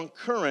strong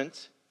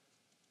current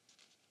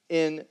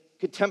in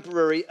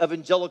contemporary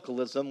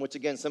evangelicalism, which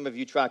again, some of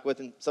you track with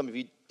and some of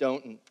you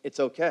don't, and it's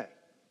okay.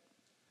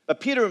 But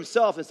Peter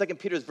himself, in 2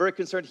 Peter, is very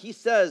concerned. He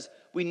says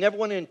we never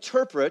want to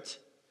interpret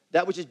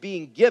that which is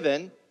being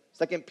given,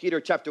 2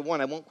 Peter chapter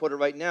 1, I won't quote it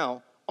right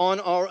now, on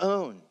our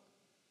own.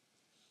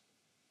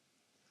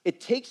 It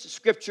takes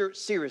Scripture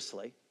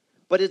seriously,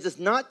 but it does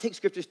not take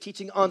Scripture's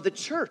teaching on the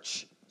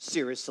church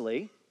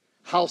seriously.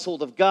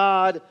 Household of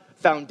God,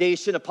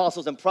 foundation,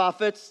 apostles and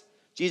prophets,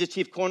 Jesus,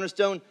 chief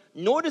cornerstone,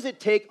 nor does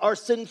it take our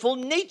sinful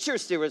nature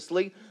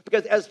seriously,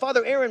 because as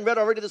Father Aaron read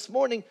already this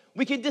morning,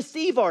 we can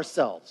deceive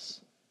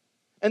ourselves.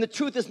 And the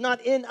truth is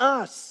not in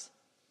us.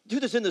 The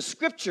truth is in the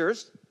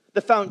Scriptures,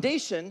 the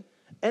foundation,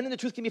 and then the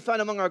truth can be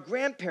found among our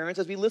grandparents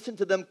as we listen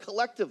to them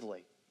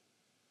collectively.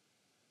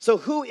 So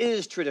who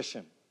is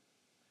tradition?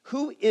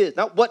 Who is,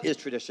 not what is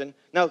tradition,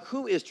 now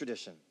who is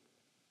tradition?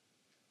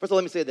 First of all,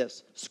 let me say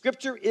this.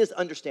 Scripture is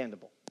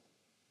understandable.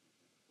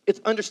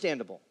 It's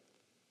understandable.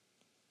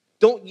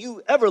 Don't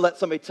you ever let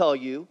somebody tell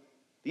you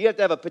that you have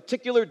to have a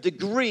particular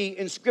degree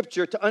in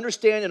Scripture to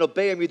understand and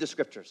obey and read the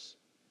Scriptures.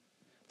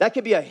 That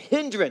can be a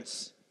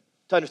hindrance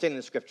to understanding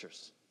the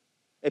Scriptures,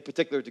 a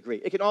particular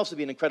degree. It can also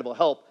be an incredible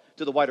help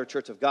to the wider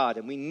church of God,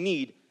 and we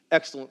need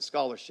excellent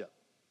scholarship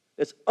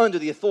that's under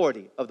the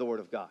authority of the Word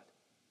of God.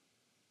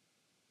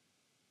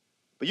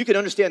 But you can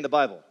understand the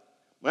Bible.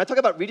 When I talk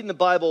about reading the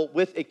Bible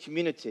with a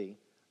community,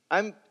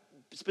 I'm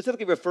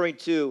specifically referring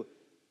to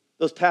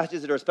those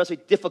passages that are especially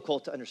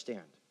difficult to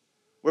understand,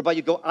 whereby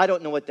you go, I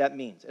don't know what that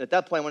means. And at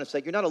that point, I want to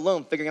say, you're not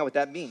alone figuring out what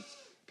that means.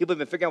 People have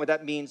been figuring out what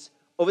that means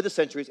over the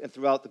centuries and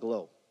throughout the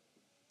globe.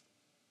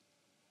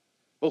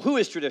 Well, who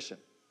is tradition?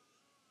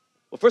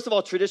 Well, first of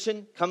all,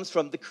 tradition comes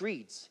from the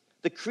creeds.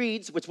 The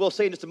creeds, which we'll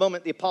say in just a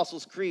moment, the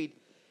Apostles' Creed,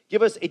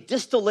 give us a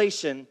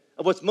distillation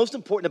of what's most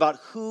important about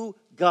who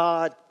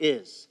God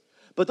is.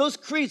 But those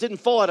creeds didn't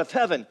fall out of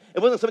heaven. It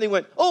wasn't somebody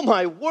went, oh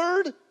my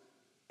word,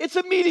 it's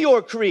a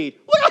meteor creed.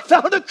 Look, I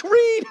found a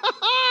creed.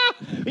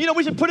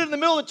 We should put it in the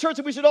middle of the church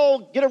and we should all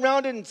get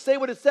around it and say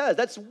what it says.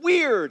 That's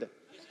weird.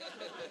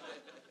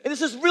 And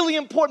this is really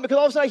important because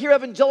all of a sudden I hear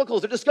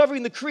evangelicals, they're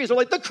discovering the creeds. They're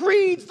like, the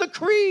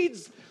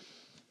creeds.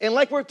 And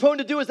like we're prone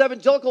to do as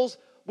evangelicals,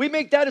 we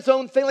make that its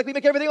own thing like we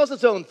make everything else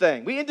its own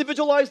thing. We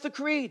individualize the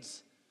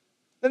creeds.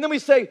 And then we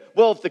say,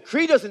 well, if the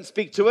creed doesn't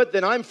speak to it,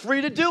 then I'm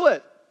free to do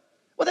it.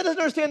 Well, that doesn't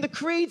understand the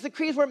creeds. The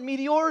creeds weren't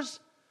meteors.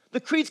 The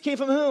creeds came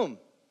from whom?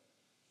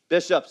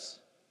 Bishops.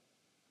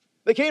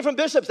 They came from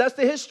bishops. That's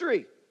the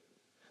history.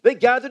 They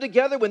gathered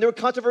together when there were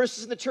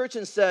controversies in the church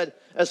and said,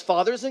 as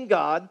fathers in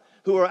God,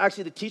 who are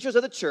actually the teachers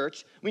of the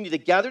church, we need to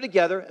gather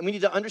together and we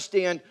need to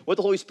understand what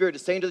the Holy Spirit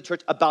is saying to the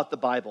church about the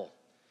Bible.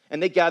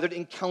 And they gathered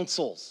in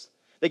councils.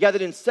 They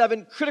gathered in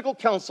 7 critical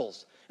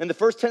councils in the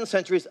first 10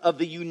 centuries of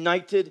the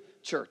united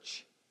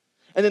church.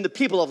 And then the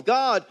people of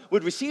God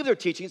would receive their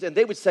teachings, and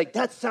they would say,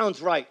 that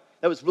sounds right.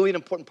 That was really an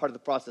important part of the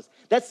process.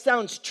 That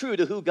sounds true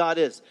to who God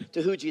is,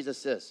 to who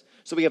Jesus is.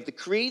 So we have the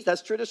creeds,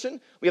 that's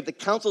tradition. We have the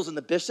councils and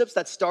the bishops.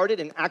 That started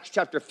in Acts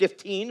chapter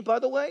 15, by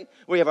the way,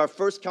 where we have our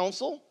first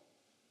council.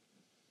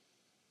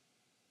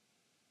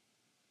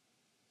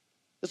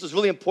 This was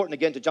really important,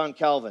 again, to John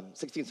Calvin,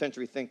 16th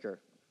century thinker,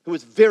 who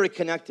was very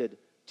connected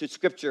to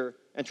Scripture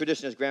and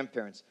tradition as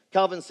grandparents.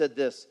 Calvin said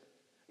this,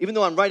 even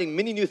though I'm writing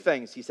many new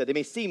things, he said, they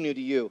may seem new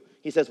to you.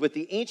 He says, with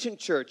the ancient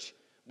church,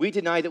 we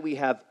deny that we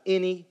have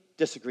any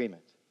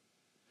disagreement.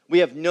 We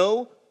have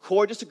no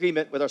core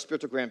disagreement with our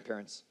spiritual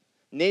grandparents.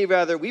 Nay,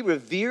 rather, we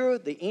revere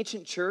the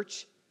ancient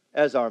church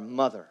as our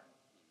mother.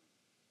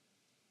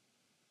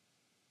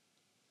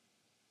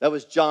 That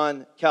was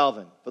John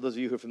Calvin, for those of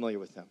you who are familiar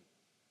with him.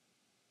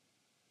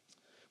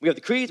 We have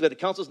the creeds, we have the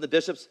councils and the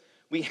bishops.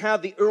 We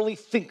have the early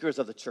thinkers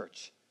of the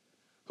church,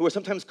 who are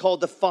sometimes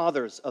called the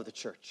fathers of the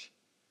church.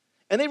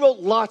 And they wrote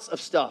lots of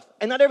stuff.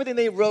 And not everything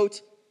they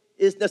wrote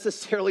is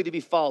necessarily to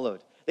be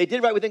followed. They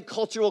did write within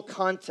cultural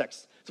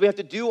context. So we have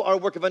to do our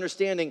work of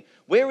understanding,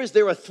 where is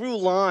there a through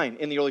line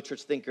in the early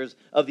church thinkers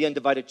of the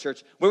undivided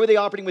church? Where were they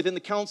operating within the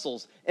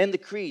councils and the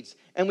creeds?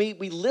 And we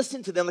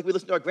listen to them like we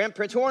listen to our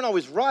grandparents, who aren't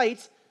always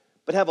right,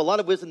 but have a lot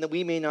of wisdom that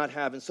we may not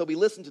have. And so we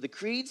listen to the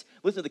creeds,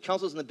 listen to the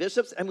councils and the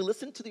bishops, and we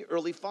listen to the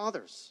early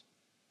fathers.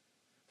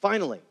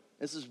 Finally,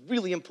 this is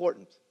really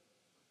important,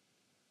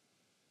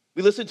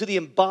 we listen to the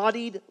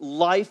embodied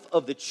life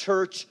of the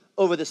church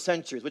over the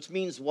centuries, which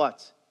means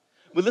what?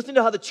 We listen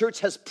to how the church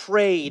has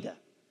prayed.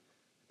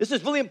 This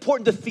is really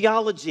important to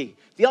theology.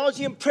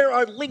 Theology and prayer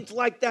are linked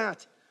like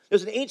that.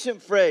 There's an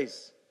ancient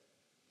phrase,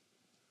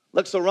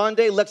 lex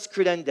orandi, lex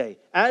credende.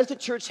 As the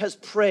church has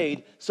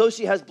prayed, so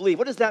she has believed.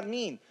 What does that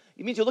mean?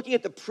 It means you're looking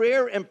at the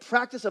prayer and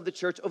practice of the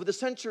church over the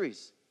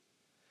centuries.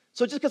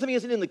 So just because something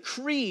isn't in the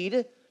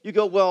creed, you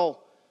go,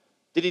 well,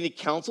 did any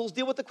councils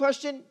deal with the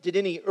question? Did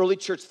any early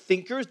church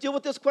thinkers deal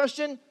with this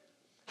question?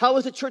 How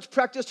has the church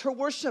practiced her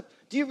worship?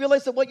 Do you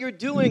realize that what you're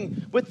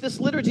doing with this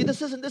liturgy,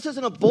 this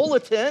isn't a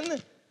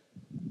bulletin.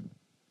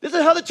 This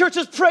is how the church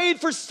has prayed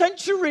for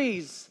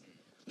centuries.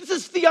 This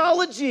is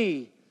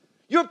theology.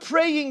 You're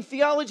praying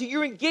theology.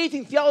 You're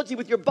engaging theology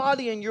with your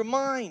body and your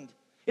mind.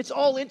 It's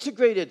all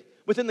integrated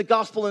within the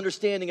gospel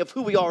understanding of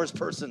who we are as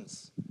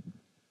persons.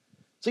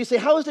 So you say,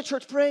 how has the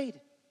church prayed?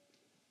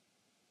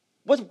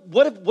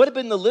 What have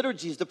been the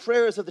liturgies, the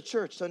prayers of the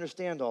church to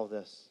understand all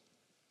this?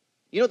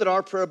 You know that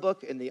our prayer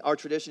book and our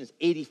tradition is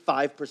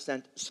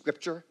 85%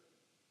 scripture?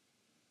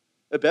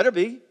 It better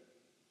be.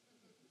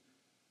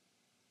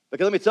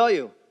 Because let me tell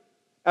you,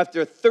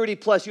 after 30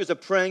 plus years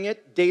of praying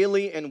it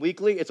daily and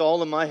weekly, it's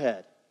all in my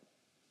head.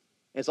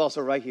 And it's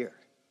also right here.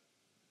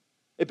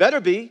 It better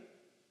be,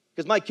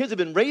 because my kids have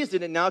been raised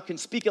in it now, can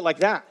speak it like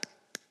that.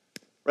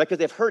 Right? Because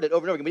they've heard it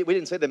over and over again. We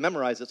didn't say they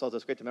memorized this, although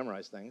it's great to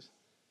memorize things.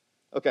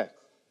 Okay.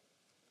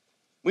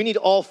 We need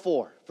all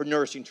four for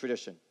nourishing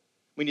tradition.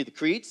 We need the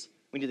creeds,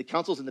 we need the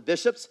councils and the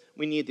bishops,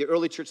 we need the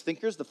early church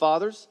thinkers, the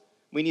fathers,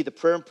 we need the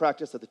prayer and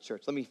practice of the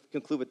church. Let me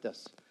conclude with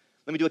this.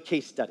 Let me do a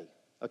case study,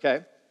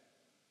 okay?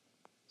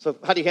 So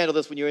how do you handle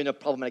this when you're in a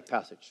problematic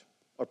passage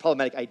or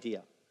problematic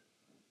idea?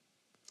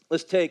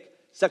 Let's take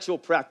sexual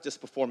practice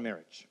before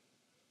marriage.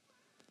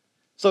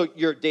 So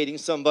you're dating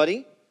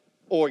somebody,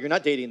 or you're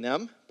not dating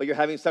them, but you're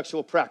having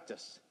sexual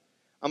practice.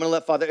 I'm going to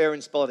let Father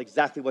Aaron spell out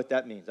exactly what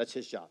that means. That's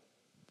his job.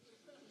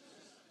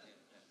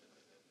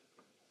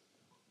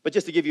 But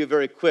just to give you a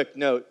very quick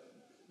note,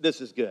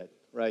 this is good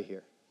right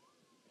here.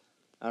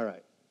 All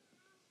right.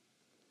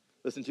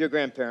 Listen to your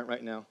grandparent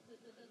right now.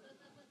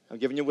 I'm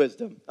giving you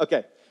wisdom.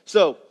 Okay,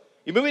 so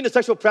you're moving into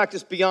sexual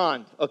practice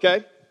beyond,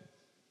 okay?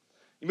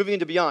 You're moving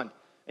into beyond.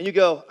 And you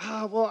go,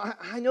 well,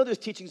 I know there's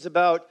teachings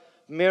about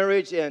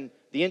marriage and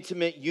the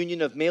intimate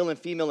union of male and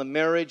female in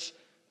marriage,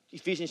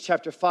 Ephesians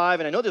chapter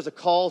 5, and I know there's a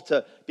call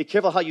to be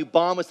careful how you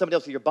bond with somebody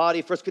else with your body,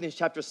 1 Corinthians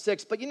chapter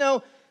 6, but you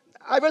know,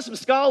 I read some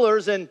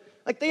scholars, and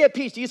like they had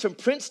PhDs from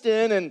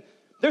Princeton, and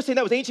they're saying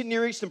that was ancient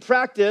Near Eastern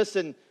practice,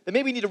 and that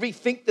maybe we need to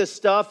rethink this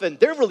stuff, and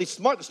they're really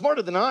smart,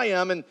 smarter than I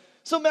am, and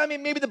so I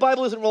mean, maybe the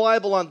Bible isn't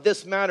reliable on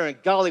this matter,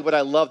 and golly, would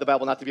I love the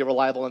Bible not to be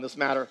reliable on this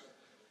matter.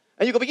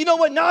 And you go, but you know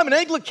what, now I'm an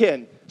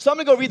Anglican, so I'm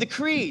going to go read the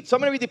Creed, so I'm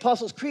going to read the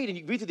Apostles' Creed, and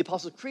you read through the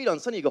Apostles' Creed on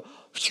Sunday, you go,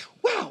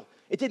 wow,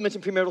 it didn't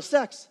mention premarital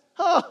sex.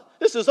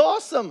 This is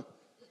awesome.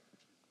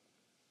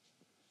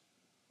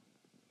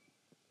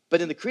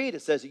 But in the Creed,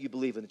 it says that you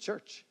believe in the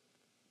church.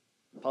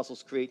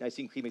 Apostles' Creed,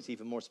 Nicene Creed makes it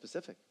even more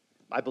specific.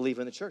 I believe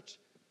in the church.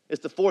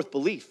 It's the fourth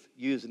belief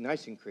used in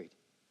Nicene Creed.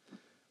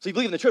 So you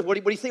believe in the church. What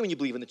do you say when you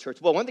believe in the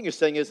church? Well, one thing you're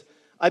saying is,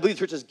 I believe the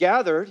church is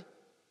gathered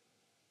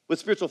with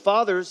spiritual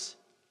fathers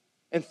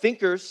and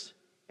thinkers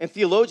and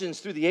theologians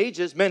through the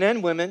ages, men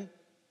and women,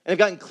 and have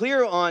gotten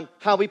clear on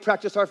how we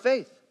practice our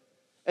faith.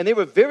 And they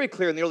were very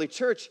clear in the early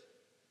church.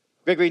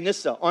 Gregory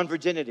Nyssa on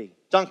virginity.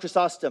 John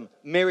Chrysostom,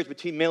 marriage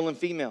between male and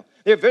female.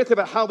 They're very clear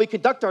about how we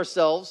conduct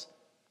ourselves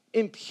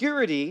in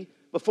purity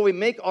before we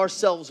make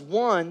ourselves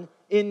one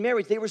in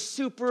marriage. They were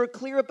super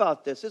clear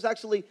about this. There's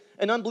actually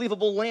an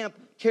unbelievable lamp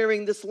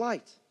carrying this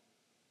light.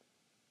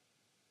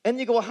 And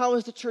you go, well, how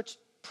has the church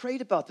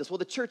prayed about this? Well,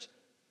 the church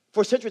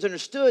for centuries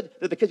understood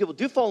that because people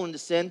do fall into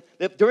sin,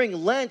 that during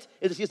Lent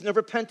is a season of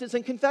repentance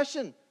and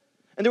confession.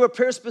 And there were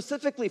prayers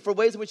specifically for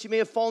ways in which you may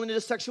have fallen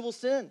into sexual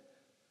sin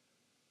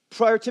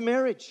prior to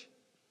marriage.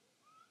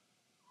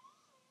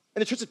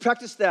 And the church has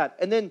practiced that.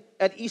 And then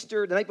at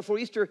Easter, the night before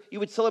Easter, you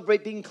would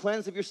celebrate being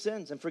cleansed of your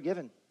sins and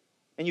forgiven.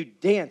 And you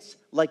dance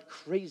like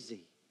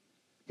crazy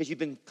because you've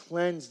been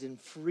cleansed and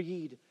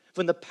freed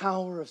from the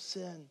power of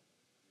sin.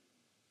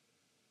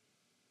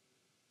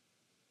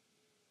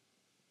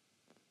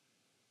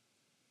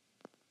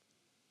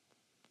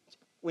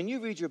 When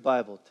you read your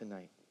Bible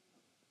tonight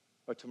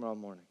or tomorrow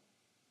morning,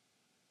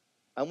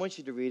 I want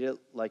you to read it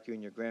like you're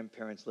in your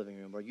grandparents' living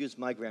room, or use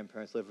my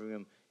grandparents' living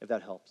room if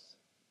that helps.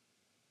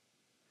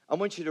 I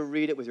want you to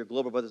read it with your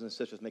global brothers and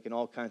sisters, making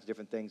all kinds of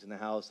different things in the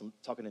house and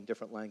talking in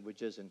different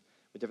languages and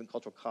with different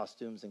cultural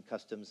costumes and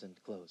customs and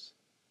clothes.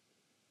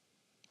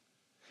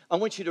 I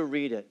want you to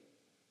read it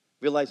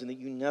realizing that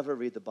you never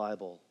read the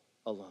Bible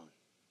alone,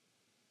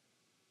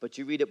 but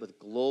you read it with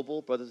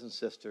global brothers and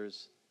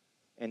sisters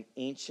and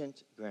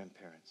ancient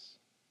grandparents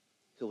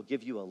who will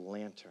give you a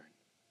lantern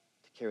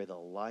to carry the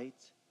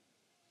light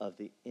of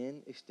the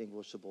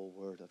inextinguishable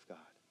Word of God.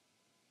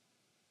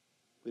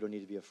 We don't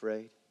need to be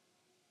afraid.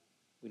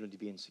 We don't need to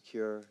be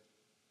insecure.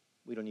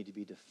 We don't need to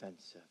be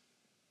defensive.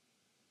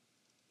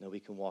 No, we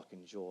can walk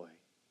in joy.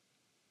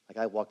 Like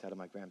I walked out of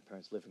my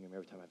grandparents' living room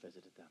every time I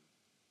visited them.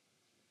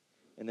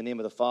 In the name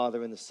of the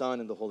Father, and the Son,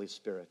 and the Holy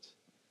Spirit,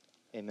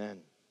 amen.